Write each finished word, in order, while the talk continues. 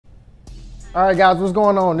All right, guys, what's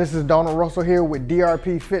going on? This is Donald Russell here with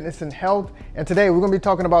DRP Fitness and Health, and today we're gonna be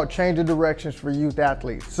talking about changing directions for youth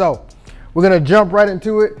athletes. So we're gonna jump right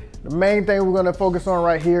into it. The main thing we're gonna focus on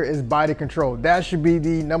right here is body control. That should be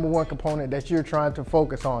the number one component that you're trying to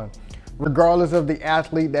focus on, regardless of the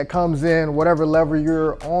athlete that comes in, whatever level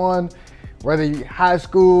you're on, whether you're high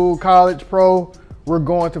school, college, pro, we're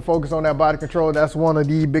going to focus on that body control. That's one of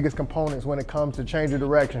the biggest components when it comes to changing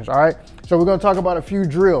directions, all right? So we're gonna talk about a few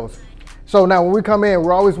drills. So now when we come in, we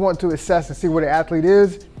always want to assess and see where the athlete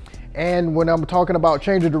is. And when I'm talking about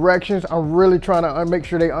changing directions, I'm really trying to make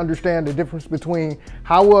sure they understand the difference between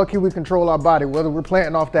how well can we control our body, whether we're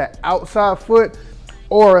planting off that outside foot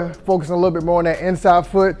or focusing a little bit more on that inside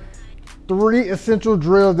foot. 3 essential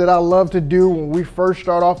drills that I love to do when we first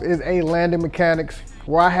start off is a landing mechanics,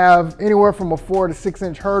 where I have anywhere from a 4 to 6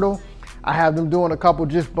 inch hurdle. I have them doing a couple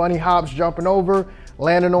just bunny hops, jumping over,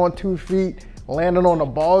 landing on 2 feet, landing on the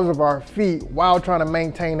balls of our feet while trying to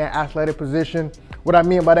maintain that athletic position. What I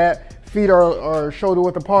mean by that, feet are shoulder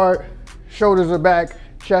width apart, shoulders are back,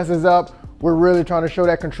 chest is up. We're really trying to show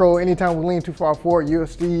that control. Anytime we lean too far forward, you'll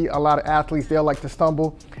see a lot of athletes, they'll like to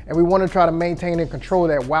stumble. And we want to try to maintain and control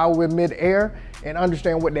that while we're mid-air and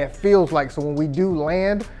understand what that feels like. So when we do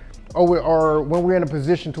land or when we're in a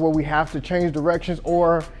position to where we have to change directions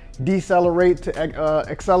or decelerate to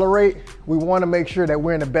accelerate, we want to make sure that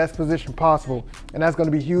we're in the best position possible, and that's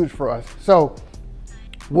going to be huge for us. So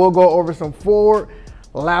we'll go over some forward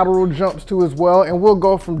lateral jumps too as well, and we'll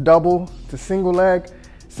go from double to single leg.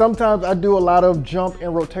 Sometimes I do a lot of jump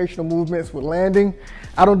and rotational movements with landing.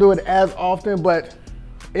 I don't do it as often, but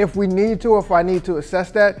if we need to, if I need to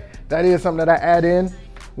assess that, that is something that I add in.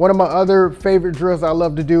 One of my other favorite drills I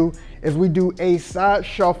love to do is we do a side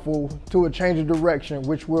shuffle to a change of direction,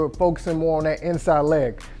 which we're focusing more on that inside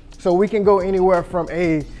leg. So we can go anywhere from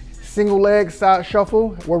a single leg side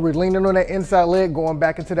shuffle, where we're leaning on that inside leg, going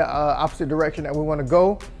back into the opposite direction that we want to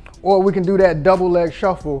go, or we can do that double leg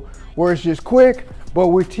shuffle, where it's just quick, but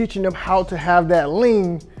we're teaching them how to have that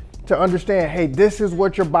lean to understand, hey, this is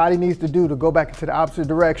what your body needs to do to go back into the opposite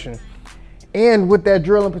direction. And with that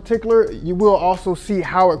drill in particular, you will also see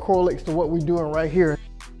how it correlates to what we're doing right here.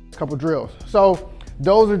 Couple drills. So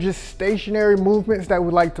those are just stationary movements that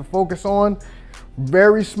we like to focus on.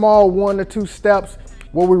 Very small 1 to 2 steps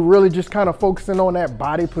where we're really just kind of focusing on that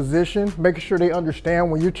body position, making sure they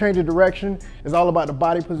understand when you're changing direction, it's all about the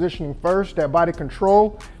body positioning first, that body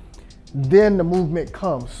control, then the movement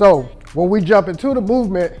comes. So when we jump into the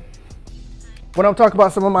movement, when I'm talking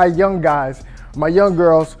about some of my young guys, my young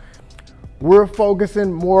girls, we're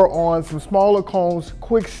focusing more on some smaller cones,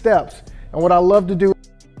 quick steps. And what I love to do,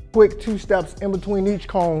 quick 2 steps in between each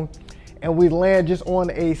cone, and we land just on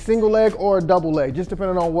a single leg or a double leg, just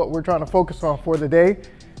depending on what we're trying to focus on for the day.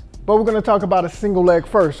 But we're gonna talk about a single leg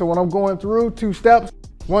first. So when I'm going through 2 steps,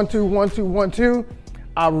 1, 2, 1, 2, 1, 2,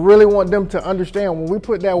 I really want them to understand when we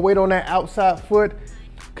put that weight on that outside foot,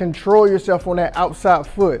 control yourself on that outside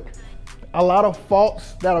foot. A lot of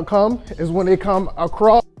faults that'll come is when they come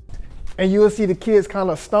across and you'll see the kids kind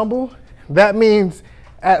of stumble. That means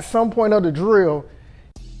at some point of the drill,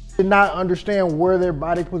 did not understand where their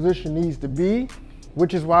body position needs to be,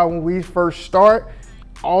 which is why when we first start,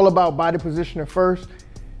 all about body positioning first,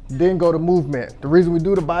 then go to movement. The reason we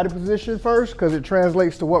do the body position first, because it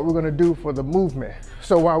translates to what we're gonna do for the movement.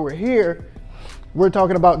 So while we're here, we're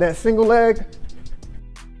talking about that single leg,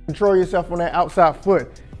 control yourself on that outside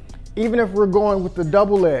foot. Even if we're going with the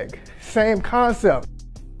double leg, same concept.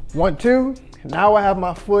 1, 2, now I have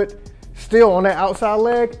my foot still on that outside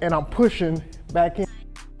leg and I'm pushing back in.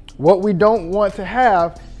 What we don't want to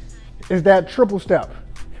have is that triple step.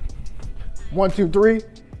 1, 2, 3,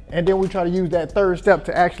 and then we try to use that 3rd step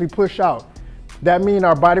to actually push out. That means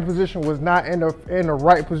our body position was not in the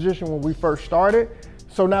right position when we first started.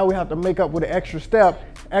 So now we have to make up with an extra step.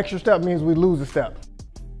 Extra step means we lose a step.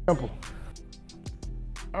 Simple.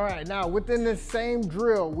 All right, now within this same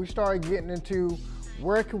drill, we started getting into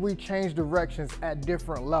where can we change directions at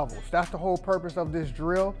different levels. That's the whole purpose of this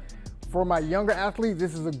drill. For my younger athletes,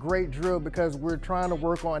 this is a great drill because we're trying to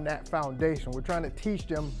work on that foundation. We're trying to teach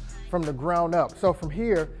them from the ground up. So from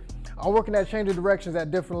here, I'm working at changing directions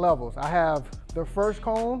at different levels. I have the first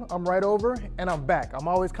cone, I'm right over and I'm back. I'm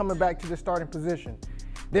always coming back to the starting position.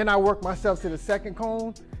 Then I work myself to the second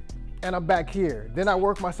cone and I'm back here. Then I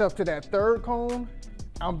work myself to that 3rd cone,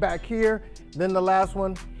 I'm back here. Then the last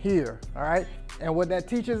one here, all right? And what that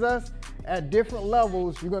teaches us, at different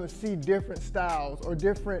levels, you're gonna see different styles or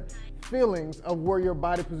different feelings of where your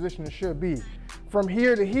body position should be. From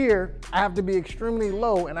here to here, I have to be extremely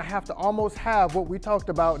low and I have to almost have what we talked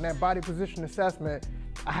about in that body position assessment.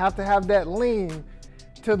 I have to have that lean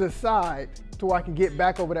to the side to where I can get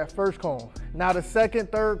back over that first cone. Now the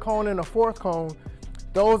second, third cone, and the fourth cone,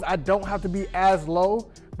 those I don't have to be as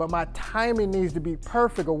low, but my timing needs to be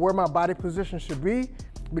perfect of where my body position should be,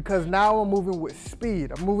 because now I'm moving with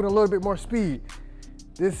speed. I'm moving a little bit more speed.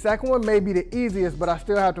 This second one may be the easiest, but I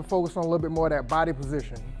still have to focus on a little bit more of that body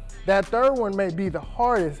position. That third one may be the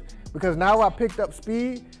hardest because now I picked up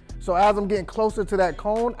speed. So as I'm getting closer to that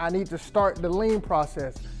cone, I need to start the lean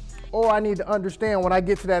process. Or I need to understand when I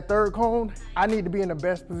get to that third cone, I need to be in the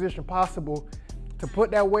best position possible to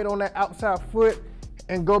put that weight on that outside foot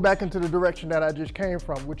and go back into the direction that I just came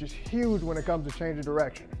from, which is huge when it comes to changing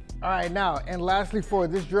direction. All right, now, and lastly for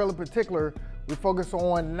this drill in particular, we focus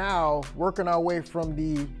on now working our way from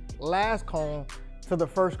the last cone to the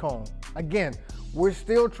first cone. Again, we're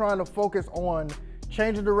still trying to focus on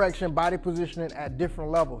changing direction, body positioning at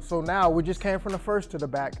different levels. So now we just came from the first to the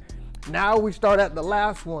back. Now we start at the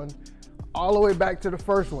last one, all the way back to the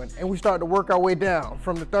first one. And we start to work our way down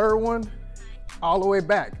from the third one, all the way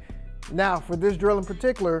back. Now for this drill in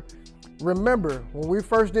particular, remember when we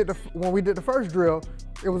did the first drill,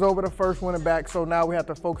 it was over the first one and back. So now we have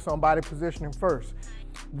to focus on body positioning first.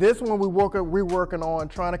 This one we're working on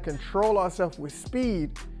trying to control ourselves with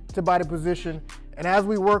speed to body position. And as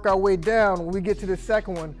we work our way down, when we get to the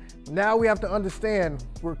second one, now we have to understand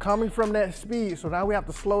we're coming from that speed. So now we have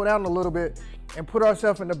to slow down a little bit and put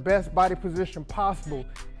ourselves in the best body position possible.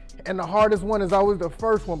 And the hardest one is always the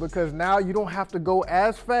first one, because now you don't have to go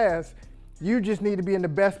as fast. You just need to be in the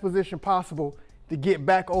best position possible to get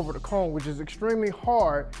back over the cone, which is extremely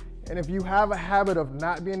hard. And if you have a habit of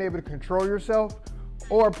not being able to control yourself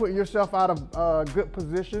or putting yourself out of good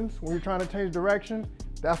positions when you're trying to change direction,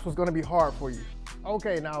 that's what's gonna be hard for you.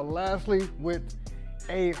 Okay, now lastly, with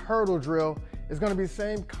a hurdle drill, it's gonna be the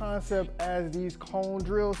same concept as these cone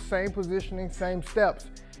drills, same positioning, same steps.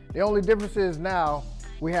 The only difference is now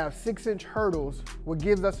we have 6-inch hurdles, what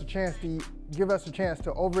gives us a chance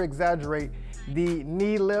to over-exaggerate the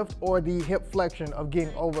knee lift or the hip flexion of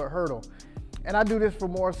getting over a hurdle. And I do this for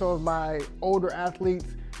more so of my older athletes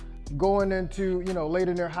going into,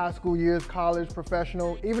 later in their high school years, college,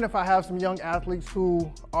 professional. Even if I have some young athletes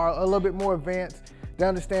who are a little bit more advanced, they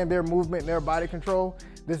understand their movement and their body control,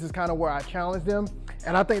 this is kind of where I challenge them.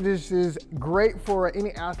 And I think this is great for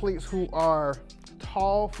any athletes who are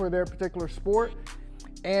tall for their particular sport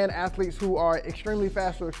and athletes who are extremely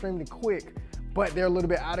fast or extremely quick, but they're a little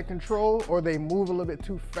bit out of control or they move a little bit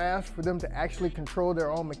too fast for them to actually control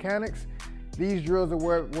their own mechanics. These drills are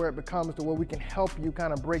where it becomes to where we can help you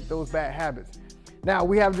kind of break those bad habits. Now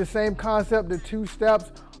we have the same concept, the 2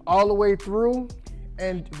 steps all the way through,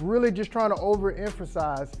 and really just trying to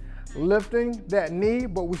overemphasize lifting that knee,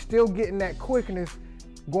 but we're still getting that quickness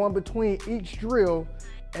going between each drill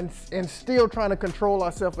and still trying to control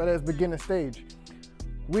ourselves at this beginning stage.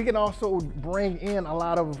 We can also bring in a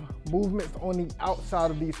lot of movements on the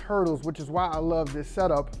outside of these hurdles, which is why I love this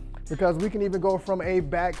setup, because we can even go from a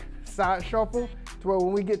back side shuffle to where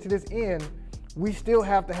when we get to this end, we still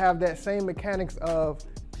have to have that same mechanics of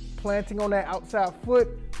planting on that outside foot,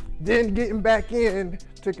 then getting back in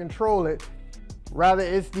to control it. Rather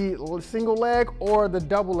it's the single leg or the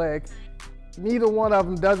double leg. Neither one of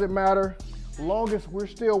them doesn't matter, long as we're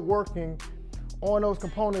still working on those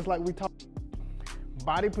components like we talked.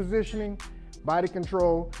 Body positioning, body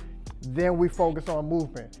control, then we focus on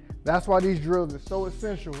movement. That's why these drills are so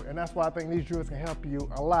essential, and that's why I think these drills can help you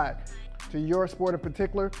a lot to your sport in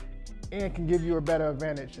particular and can give you a better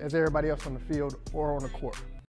advantage as everybody else on the field or on the court.